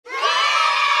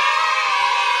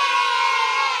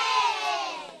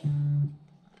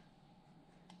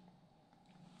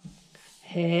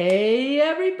Hey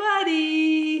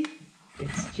everybody,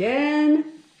 it's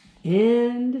Jen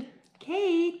and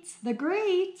Kate, the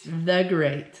Great. The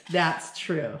Great, that's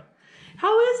true.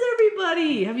 How is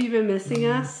everybody? Have you been missing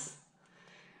us?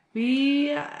 We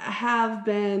have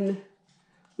been...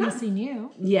 Missing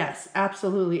you. Yes,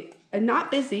 absolutely. And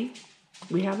not busy.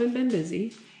 We haven't been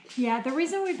busy. Yeah, the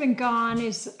reason we've been gone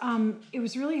is it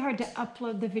was really hard to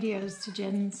upload the videos to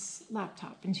Jen's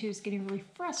laptop, and she was getting really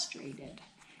frustrated.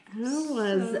 I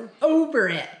was over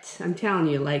it. I'm telling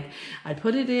you, like I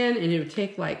put it in and it would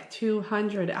take like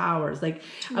 200 hours. Like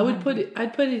 200.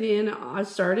 I'd put it in, I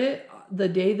started the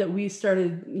day that we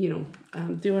started,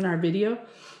 doing our video,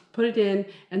 put it in,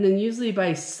 and then usually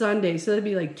by Sunday, so that'd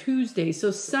be like Tuesday.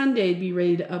 So Sunday I'd be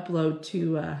ready to upload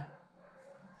to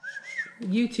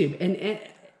YouTube. And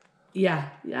yeah,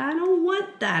 I don't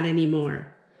want that anymore.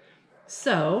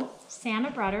 So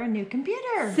Santa brought her a new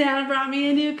computer. Santa brought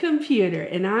me a new computer,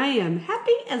 and I am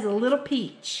happy as a little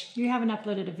peach. You haven't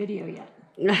uploaded a video yet.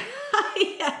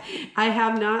 I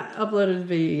have not uploaded a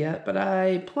video yet, but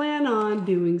I plan on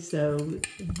doing so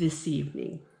this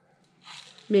evening.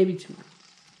 Maybe tomorrow.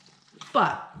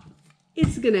 But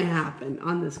it's going to happen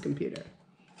on this computer.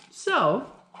 So,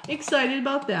 excited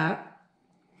about that.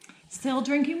 Still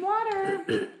drinking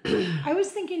water. I was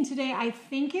thinking today, I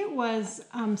think it was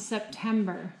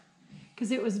September,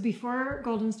 because it was before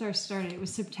Golden Star started. It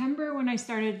was September when I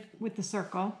started with the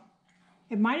circle.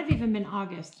 It might have even been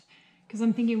August, because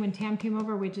I'm thinking when Tam came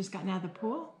over, we'd just gotten out of the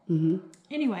pool. Mm-hmm.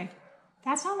 Anyway,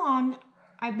 that's how long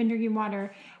I've been drinking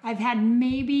water. I've had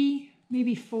maybe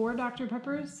 4 Dr.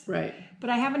 Peppers. Right. But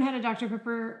I haven't had a Dr.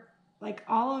 Pepper like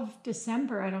all of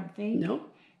December, I don't think. Nope.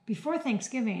 Before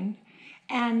Thanksgiving.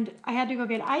 And I had to go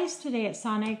get ice today at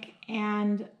Sonic,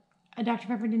 and a Dr.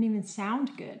 Pepper didn't even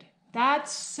sound good.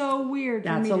 That's so weird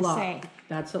for me to say.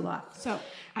 That's a lot. So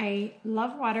I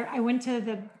love water. I went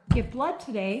to give blood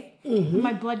today. Mm-hmm.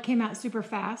 My blood came out super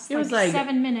fast. It was like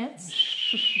 7 minutes.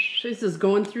 This is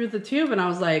going through the tube, and I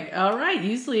was like, all right,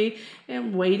 usually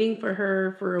I'm waiting for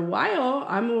her for a while.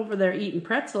 I'm over there eating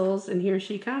pretzels, and here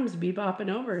she comes, bebopping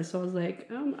over. So I was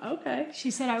like, okay.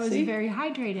 She said I was very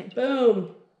hydrated.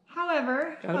 Boom.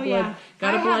 However, got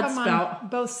a blood spout on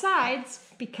both sides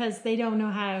because they don't know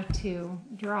how to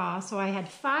draw. So I had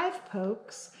 5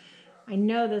 pokes. I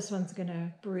know this one's going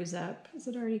to bruise up. Is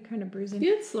it already kind of bruising?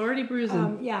 It's already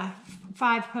bruising. Yeah,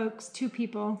 5 pokes, 2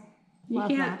 people. Love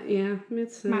that. Yeah.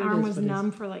 My arm was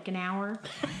numb for like an hour.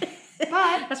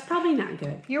 But that's probably not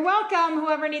good. You're welcome,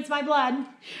 whoever needs my blood.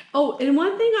 Oh, and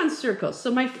one thing on circles. So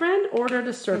my friend ordered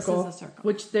a circle, this is a circle,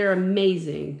 which they're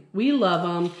amazing. We love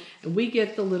them, and we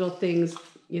get the little things,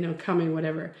 coming,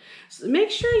 whatever. So make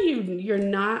sure you're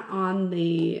not on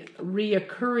the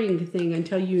reoccurring thing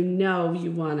until you know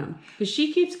you want them. Because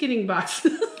she keeps getting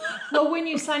boxes. Well, when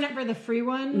you sign up for the free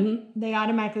one, they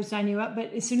automatically sign you up.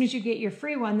 But as soon as you get your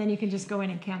free one, then you can just go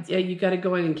in and cancel. Yeah, you got to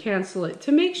go in and cancel it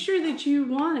to make sure that you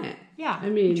want it. Yeah, I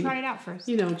mean, try it out first.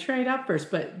 Try it out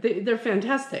first. But they're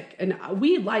fantastic, and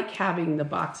we like having the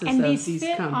boxes. And these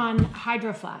fit come on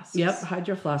Hydro Flasks. Yep,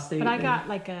 Hydro Flasks. But I got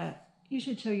like a. You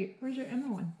should show you. Where's your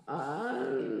Emma one?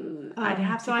 I'd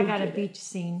have to. So I got a beach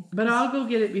scene. But I'll go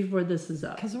get it before this is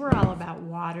up. Because we're all about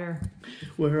water.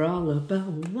 We're all about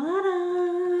water.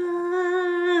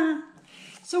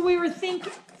 So we were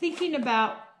thinking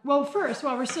about. Well, first,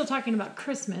 while we're still talking about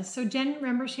Christmas. So Jen,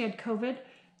 remember she had COVID.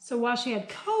 So while she had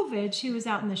COVID, she was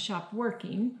out in the shop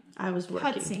working. I was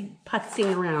working.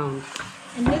 Putzing around.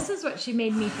 And this is what she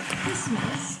made me for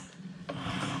Christmas.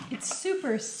 It's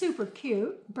super, super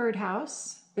cute.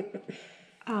 Birdhouse.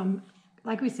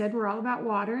 Like we said, we're all about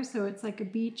water, so it's like a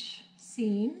beach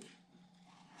scene.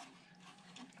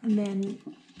 And then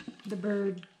the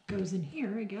bird goes in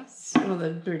here, I guess. Well,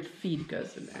 the bird feed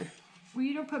goes in there. Well,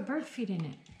 you don't put bird feed in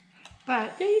it.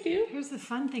 But yeah, you do. Here's the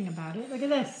fun thing about it. Look at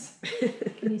this.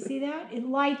 Can you see that? It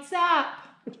lights up.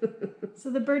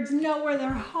 So the birds know where their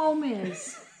home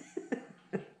is.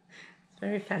 It's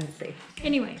very fancy.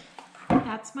 Anyway,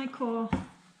 that's one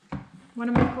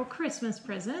of my cool Christmas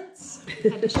presents.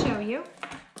 Had to show you.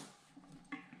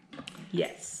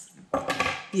 Yes.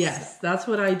 Yes, that's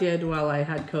what I did while I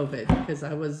had COVID because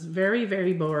I was very,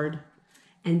 very bored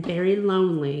and very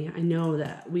lonely. I know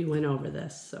that we went over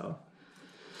this, so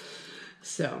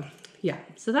yeah.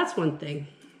 So that's one thing.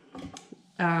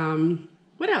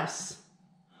 What else?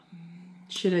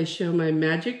 Should I show my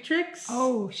magic tricks?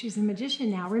 Oh, she's a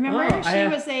magician now. Remember, she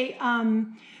was a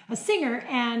singer,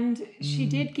 and she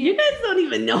did get... You guys don't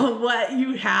even know what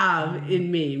you have in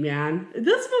me, man.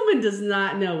 This woman does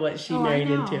not know what she married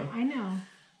into. I know.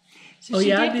 So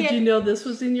did you know this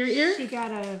was in your ear? She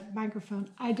got a microphone.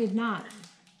 I did not.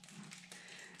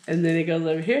 And then it goes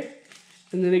over here.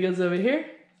 And then it goes over here.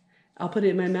 I'll put it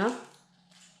in my mouth.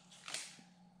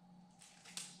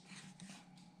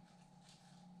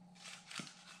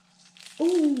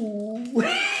 Ooh.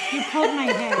 You pulled my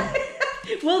hair.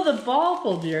 Well, the ball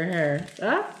pulled your hair.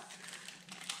 Huh?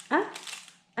 Huh?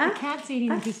 The cat's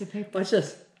eating a piece of paper. Watch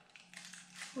this.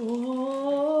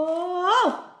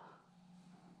 Oh!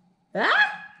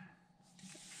 Ah!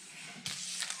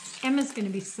 Emma's going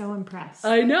to be so impressed.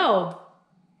 I know.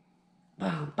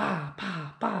 Ba, ba,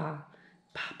 ba, ba,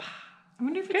 ba, ba. I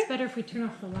wonder if it's better if we turn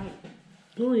off the light.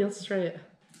 Oh, let's try it.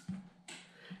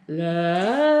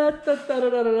 La, da, da, da,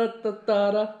 da, da, da,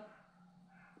 da, da.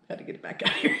 Gotta get it back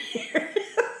out of here.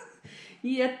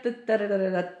 Yeah, da, da, da, da,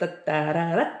 da, da, da, da,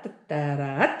 da,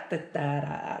 da, da, da,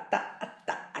 da.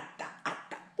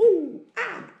 Ooh,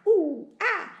 ah, ooh,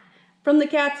 ah. From the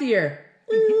cat's ear.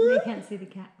 They can't see the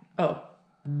cat. Oh.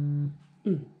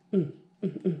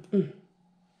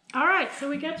 All right, so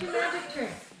we got your magic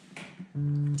trick.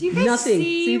 Do you guys Nothing.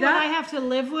 see that? what I have to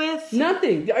live with?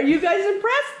 Nothing. Are you guys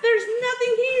impressed? There's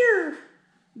nothing here.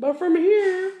 But from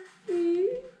here.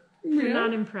 You're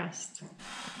not impressed.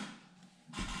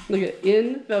 Look at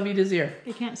in Velveeta's ear.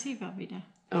 They can't see Velveeta.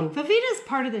 Oh. Velveeta's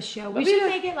part of the show. We Velveeta. should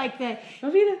make it like the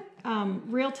Velveeta.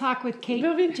 Real Talk with Kate,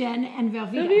 Velveeta. Jen, and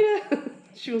Velveeta. Velveeta.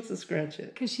 She wants to scratch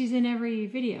it. Because she's in every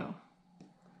video.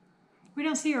 We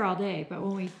don't see her all day, but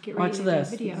when we get ready Watch to this.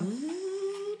 do a video.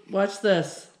 Watch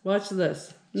this. Watch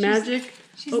this. Magic.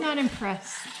 She's not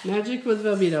impressed. Magic with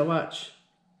Velveeta. Watch.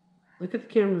 Look at the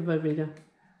camera, Velveeta.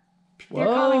 They're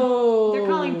Whoa.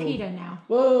 calling PETA now.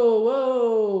 Whoa,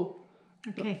 whoa.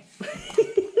 Okay.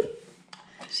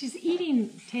 She's eating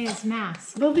Taya's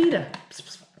mask. Velveeta.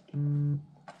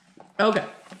 Okay.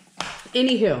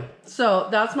 Anywho, so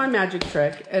that's my magic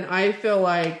trick, and I feel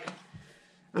like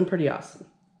I'm pretty awesome.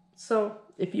 So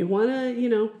if you want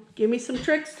to, give me some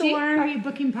tricks to learn. Are you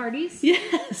booking parties?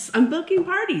 Yes, I'm booking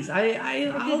parties.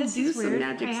 I'll this do is some weird.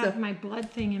 magic I stuff. have my blood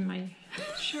thing in my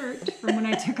shirt from when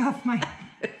I took off my...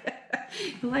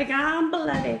 Like I'm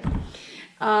bloody.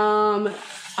 I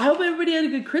hope everybody had a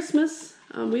good Christmas.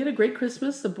 We had a great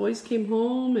Christmas. The boys came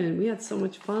home and we had so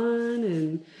much fun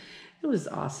and it was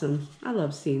awesome. I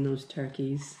love seeing those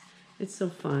turkeys. It's so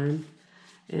fun.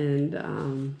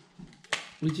 And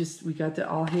we got to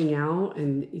all hang out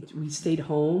and we stayed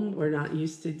home. We're not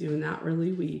used to doing that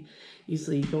really. We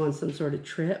usually go on some sort of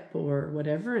trip or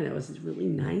whatever, and it was really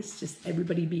nice just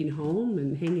everybody being home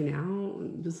and hanging out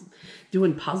and just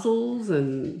doing puzzles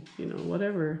and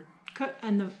whatever.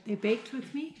 And they baked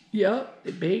with me? Yep,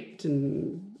 they baked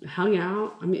and hung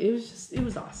out. I mean, it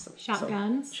was awesome.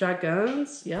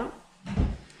 Shotguns, yep.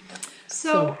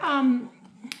 So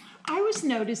I was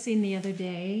noticing the other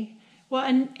day, well,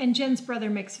 and Jen's brother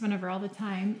makes fun of her all the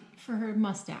time for her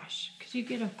mustache. Could you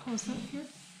get a close up here?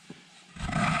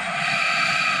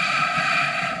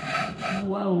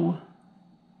 Whoa.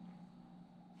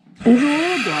 It's a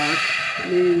little dark. I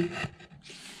mean,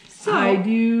 so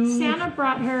Santa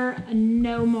brought her a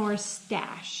no more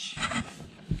stash.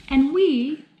 And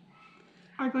we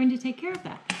are going to take care of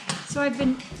that. So I've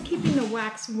been keeping the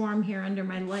wax warm here under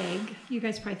my leg. You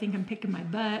guys probably think I'm picking my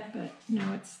butt, but no,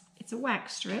 it's a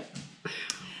wax strip.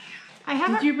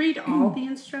 Did you read all the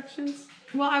instructions?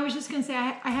 Well, I was just going to say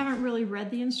I haven't really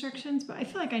read the instructions, but I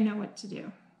feel like I know what to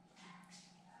do.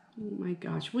 Oh my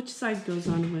gosh, which side goes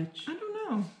on which? I don't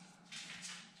know.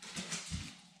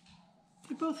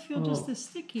 They both feel just as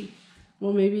sticky.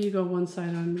 Well, maybe you go one side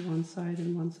on one side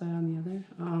and one side on the other.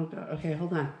 Oh, God. Okay,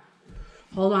 hold on.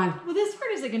 Hold on. Well, this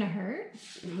part isn't going to hurt.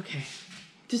 Okay.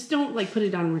 Just don't, put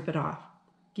it on and rip it off.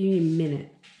 Give me a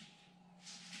minute.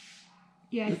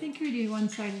 Yeah, I think we do one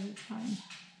side at a time.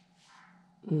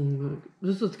 Look,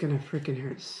 this is going to freaking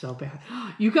hurt so bad.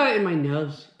 You got it in my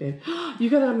nose, babe. You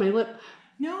got it on my lip.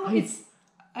 No, Wait.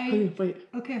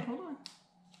 Okay, hold on.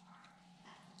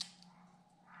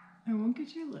 I won't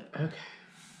get your lip. Okay.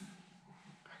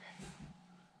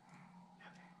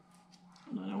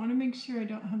 Hold on, I want to make sure I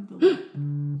don't have the lip.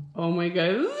 Oh my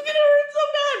God, this is going to hurt so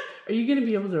bad. Are you going to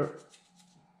be able to...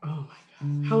 Oh my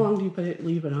God. How long do you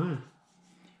leave it on?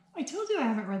 I told you I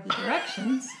haven't read the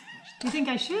directions. Do you think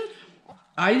I should?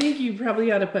 I think you probably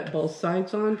got to put both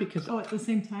sides on because... Oh, at the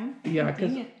same time? Yeah,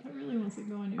 because... Dang it, that really wants to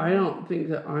go in your I don't think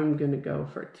that I'm going to go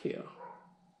for 2.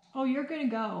 Oh, you're going to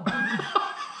go.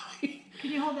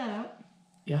 Can you hold that out?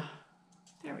 Yeah.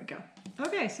 There we go.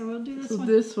 Okay, so we'll do this one. So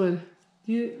this one...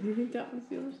 Do you think that was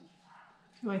the other side?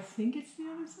 Do I think it's the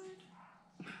other side?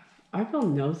 I feel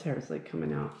nose hairs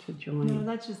coming out to join. No,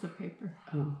 that's just the paper.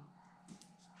 Oh.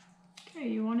 Okay,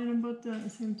 you wanted them both done at the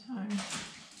same time.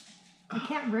 I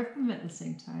can't rip them at the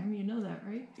same time. You know that,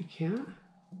 right? You can't?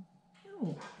 No.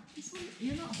 No, this one,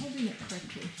 you're not holding it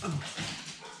correctly. Oh.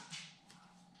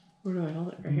 Where do I hold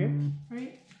it? Right here?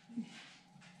 Right?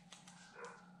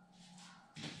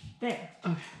 There.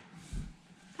 Okay.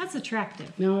 That's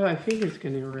attractive. No, my finger's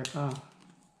gonna rip off.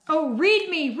 Oh, read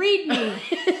me, read me.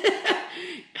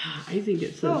 I think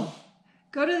it's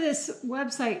Go to this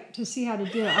website to see how to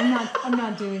do it. I'm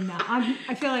not doing that.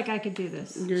 I feel like I could do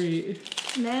this. great.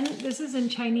 And then this is in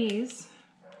Chinese.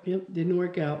 Yep, didn't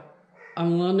work out.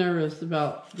 I'm a little nervous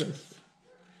about this.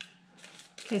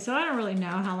 Okay, so I don't really know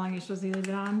how long you're supposed to leave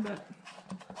it on, but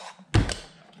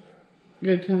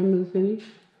Good time to finish.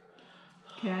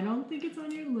 okay, I don't think it's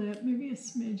on your lip. Maybe a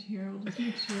smidge here. We'll just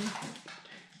make sure. I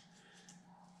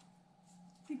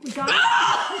think we got it.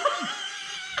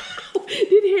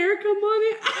 Did hair come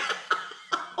on it?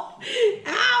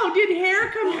 Ow! Did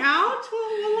hair come out? Well,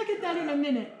 we'll look at that in a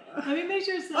minute. Let me make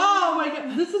sure it's not. Oh my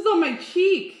god, this is on my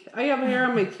cheek. I have hair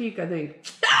on my cheek, I think.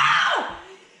 Ow!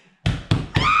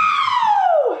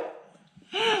 Ow!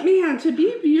 Man, to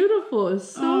be beautiful is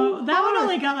so that one hard.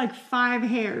 only got like 5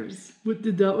 hairs. What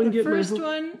did that one The get? first my whole...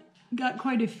 one got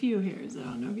quite a few hairs. I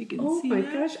don't know if you can Oh see my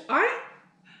that. gosh, I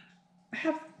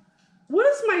have. What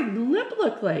does my lip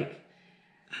look like?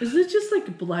 Is it just like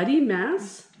a bloody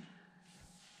mess?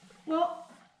 Well,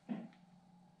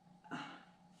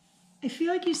 I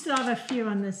feel like you still have a few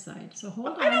on this side, so hold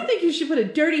on. I don't think you should put a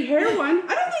dirty hair one.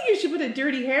 I don't think you should put a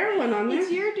dirty hair one on there.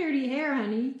 It's your dirty hair,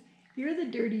 honey. You're the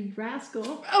dirty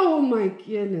rascal. Oh my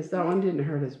goodness, that one didn't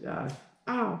hurt as bad.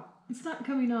 Ow. It's not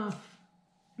coming off.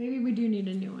 Maybe we do need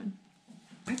a new one.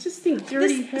 I just think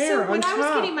dirty hair So on when I was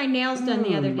top. getting my nails done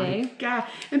the other day. God.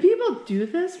 And people do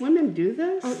this? Women do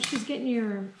this? Oh, she's getting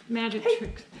your magic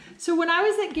tricks. So when I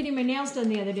was getting my nails done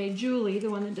the other day, Julie, the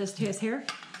one that does Taya's hair,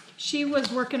 she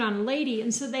was working on a lady,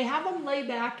 and so they have them lay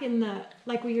back in the,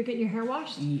 like when you're getting your hair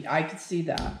washed. I could see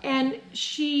that. And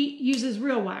she uses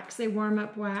real wax. They warm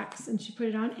up wax, and she put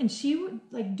it on, and she would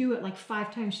like do it like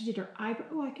 5 times. She did her eyebrow.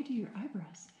 Oh, I could do your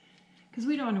eyebrows. Because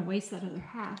we don't want to waste that other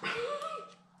half.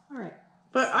 All right.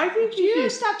 But I think you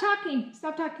should. Stop talking.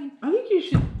 Stop talking. I think you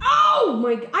should. Oh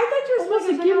my! I thought you were supposed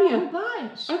to give me a a. whole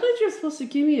bunch. I thought you were supposed to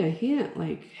give me a hint,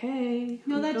 like, hey.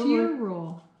 No, I'm that's going- your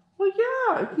rule. Well,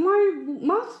 yeah, it's my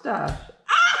mustache.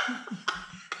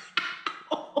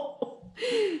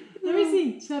 Let me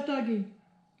see. Stop talking.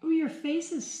 Oh, your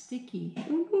face is sticky.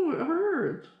 Oh, it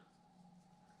hurts.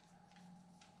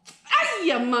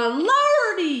 Ay, my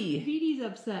lordy! Petey's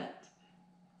upset.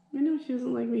 I know she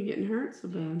doesn't like me getting hurt so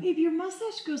bad. Babe, your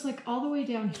mustache goes like all the way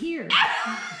down here.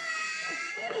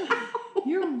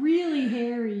 You're really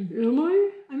hairy. Am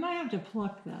I? I might have to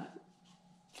pluck that.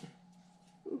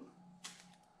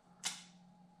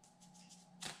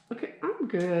 Okay, I'm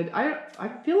good. I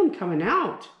feel them coming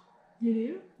out. You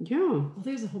do? Yeah. Well,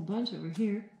 there's a whole bunch over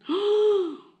here.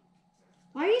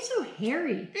 Why are you so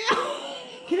hairy?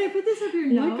 Can I put this up your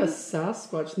nose? Like a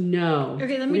Sasquatch? No.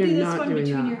 Okay, let me we do are this not one doing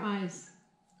between that. your eyes.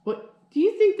 What? Do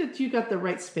you think that you got the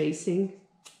right spacing?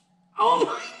 Oh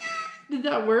my God! Did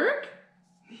that work?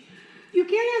 You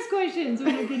can't ask questions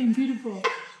when you're getting beautiful.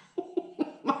 Oh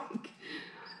my God.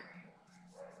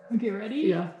 Okay, ready?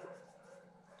 Yeah.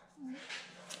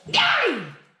 Yay!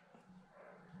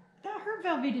 That hurt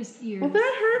Velveeta's ears. Well,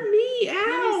 that hurt me. Ow.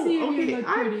 Let me see if you Okay, look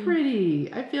I'm pretty.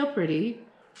 pretty. I feel pretty.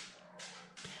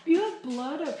 You have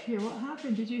blood up here. What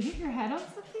happened? Did you hit your head on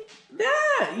something?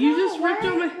 That you just why ripped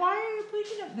on my. Why are you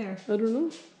bleeding up there? I don't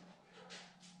know.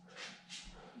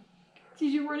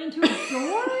 Did you run into a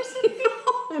door or something?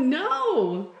 Oh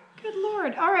no. Good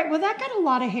Lord. All right. Well, that got a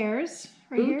lot of hairs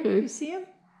right here. Okay. You see them?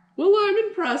 Well, I'm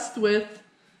impressed with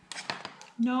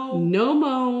No.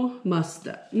 no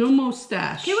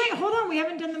mustache. Okay, wait. Hold on. We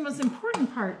haven't done the most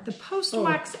important part. The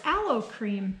post-wax aloe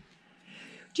cream.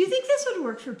 Do you think this would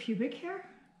work for pubic hair?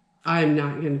 I'm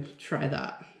not going to try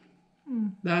that.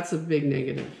 That's a big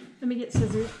negative. Let me get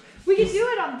scissors. We could do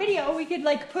it on video. We could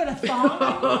like put a thong.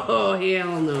 Oh,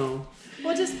 hell no.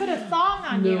 We'll just put a thong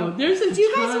on No, you. there's a Do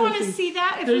you ton guys of want to things- see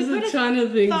that? If There's we put a ton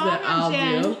of things thong that on I'll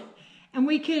Jen, do. and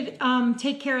we could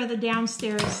take care of the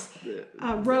downstairs.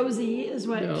 Rosie is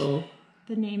what No.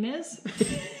 the name is.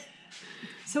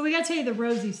 So we got to tell you the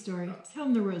Rosie story. Tell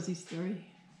them the Rosie story.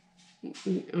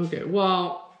 Okay,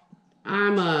 well,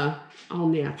 I'm a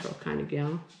all-natural kind of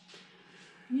gal.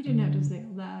 You didn't have to say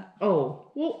all that. Oh,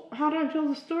 well, how do I tell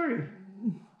the story?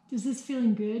 Is this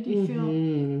feeling good? Do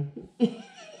you feel?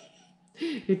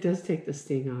 It does take the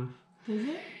sting off. Does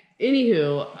it?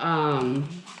 Anywho,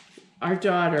 our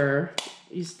daughter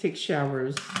used to take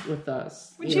showers with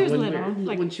us. When she was little,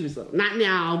 when she was little. Not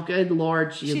now. Good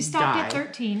Lord, She stopped at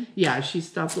 13. Yeah, she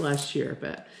stopped last year,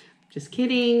 but just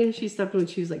kidding. She stopped when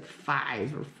she was like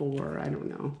 5 or 4. I don't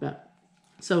know. But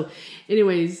So,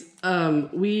 anyways,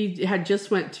 we had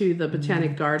just went to the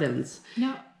Botanic Gardens.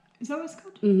 No, is that what it's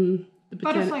called? Mm-hmm.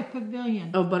 Butterfly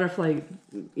Pavilion. Oh, butterfly,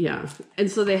 yeah.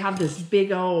 And so they have this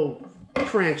big old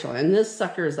tarantula, and this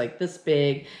sucker is like this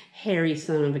big, hairy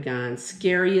son of a gun.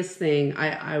 Scariest thing.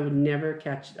 I would never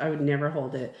catch. I would never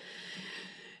hold it.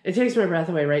 It takes my breath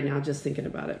away right now just thinking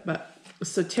about it. But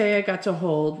so Taya got to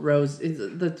hold Rose.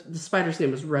 The spider's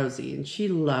name was Rosie, and she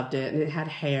loved it, and it had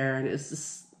hair, and it's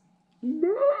just.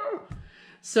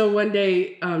 So one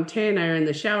day, Tay and I are in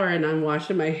the shower, and I'm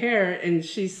washing my hair, and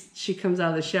she comes out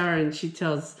of the shower, and she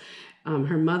tells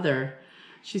her mother,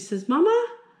 she says, "Mama,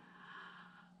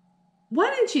 why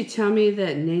didn't you tell me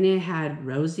that Nene had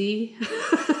Rosie?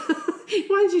 Why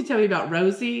didn't you tell me about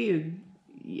Rosie?" And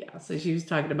yeah, so she was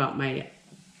talking about my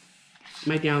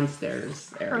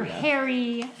downstairs area. Her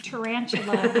hairy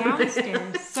tarantula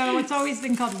downstairs. So it's always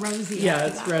been called Rosie. Yeah,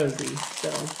 it's Rosie. So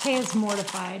Taya's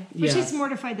mortified. But yes. She's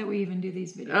mortified that we even do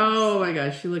these videos. Oh my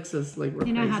gosh, she looks as like we're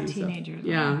you know crazy, how teenagers are.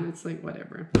 Yeah, it's like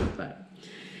whatever. But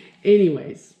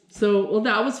anyways, so well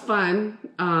that was fun.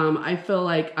 I feel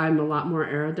like I'm a lot more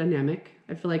aerodynamic.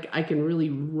 I feel like I can really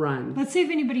run. Let's see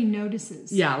if anybody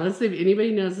notices. Yeah, let's see if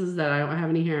anybody notices that I don't have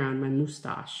any hair on my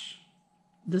mustache.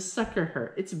 The sucker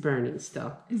hurt. It's burning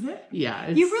still. Is it? Yeah.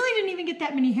 You really didn't even get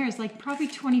that many hairs, like probably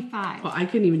 25. Well, I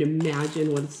couldn't even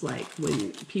imagine what it's like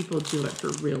when people do it for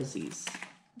realsies.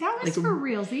 That was like for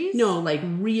realsies. No, like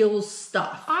real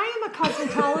stuff. I am a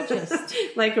cosmetologist.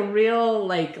 Like a real,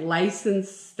 like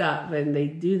licensed stuff, and they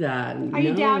do that. Are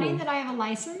you doubting that I have a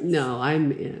license? No,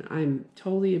 I'm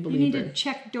totally a believer. You need to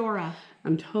check Dora.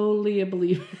 I'm totally a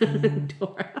believer in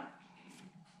Dora.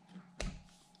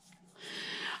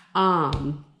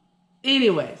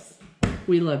 Anyways,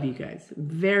 we love you guys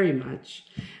very much.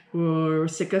 We're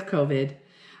sick of COVID.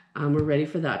 We're ready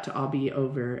for that to all be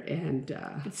over, and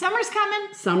but summer's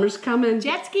coming. Summer's coming.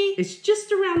 Jet ski. It's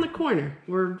just around the corner.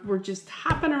 We're just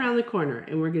hopping around the corner,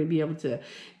 and we're going to be able to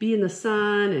be in the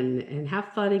sun and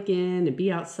have fun again and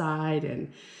be outside,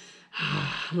 and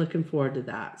looking forward to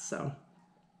that. So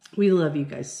we love you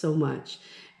guys so much,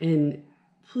 and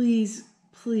please,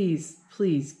 please,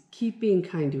 please keep being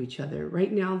kind to each other.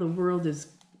 Right now, the world is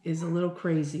a little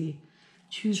crazy.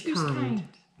 Choose kind.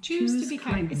 Choose to be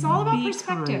kind. It's all about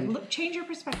perspective. Look, change your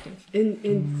perspective.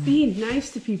 And be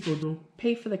nice to people. Don't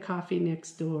pay for the coffee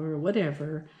next door or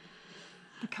whatever.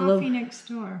 The coffee next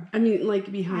door. I mean,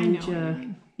 like behind I know what you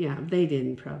mean. Yeah, they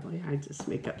didn't probably. I just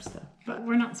make up stuff. But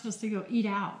we're not supposed to go eat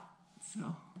out.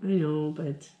 So I know,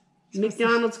 but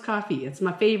McDonald's coffee. It's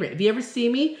my favorite. If you ever see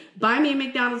me, buy me a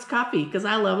McDonald's coffee because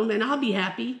I love them and I'll be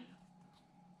happy.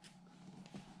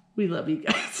 We love you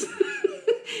guys.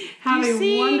 Have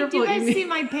a wonderful evening. Do you guys evening. see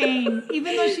my pain?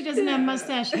 Even though she doesn't have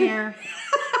mustache hair,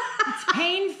 it's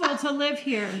painful to live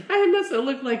here. I must have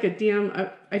looked like a damn.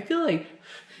 I feel like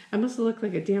I must have looked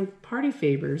like a damn party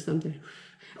favor or something.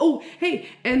 Oh, hey,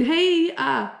 and hey,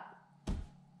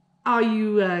 all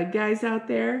you guys out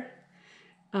there,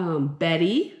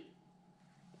 Betty.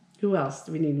 Who else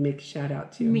do we need to make a shout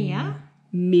out to? Mia.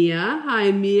 Mia.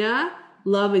 Hi, Mia.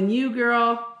 Loving you,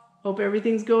 girl. Hope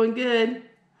everything's going good.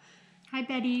 Hi,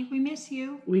 Betty. We miss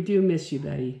you. We do miss you,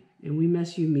 Betty. And we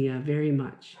miss you, Mia, very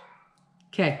much.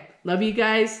 Okay. Love you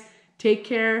guys. Take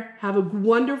care. Have a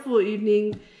wonderful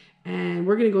evening. And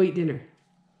we're going to go eat dinner.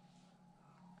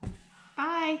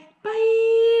 Bye.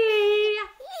 Bye.